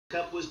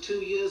Cup was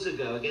 2 years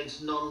ago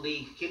against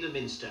non-league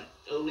Kidderminster.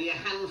 Only a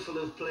handful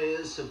of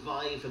players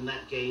survived from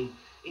that game,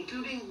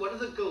 including one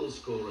of the goal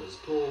scorers,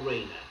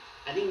 Raynor,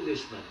 an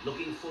Englishman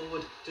looking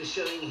forward to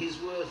showing his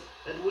worth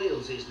at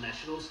Wales's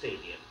national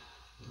stadium.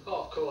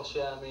 Oh, of course,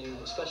 yeah. I mean,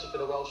 especially for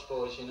the Welsh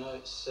boys, you know,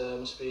 it's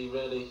must be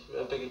really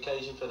a big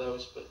occasion for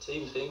those. But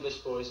even for the English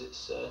boys,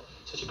 it's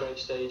such a great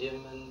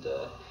stadium, and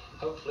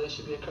hopefully it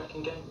should be a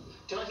cracking game.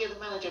 Did I hear the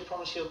manager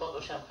promise you a bottle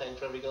of champagne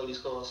for every goal he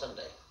scored on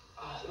Sunday?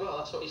 Well,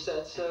 that's what he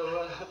said,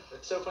 so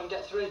so if I can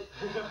get 3.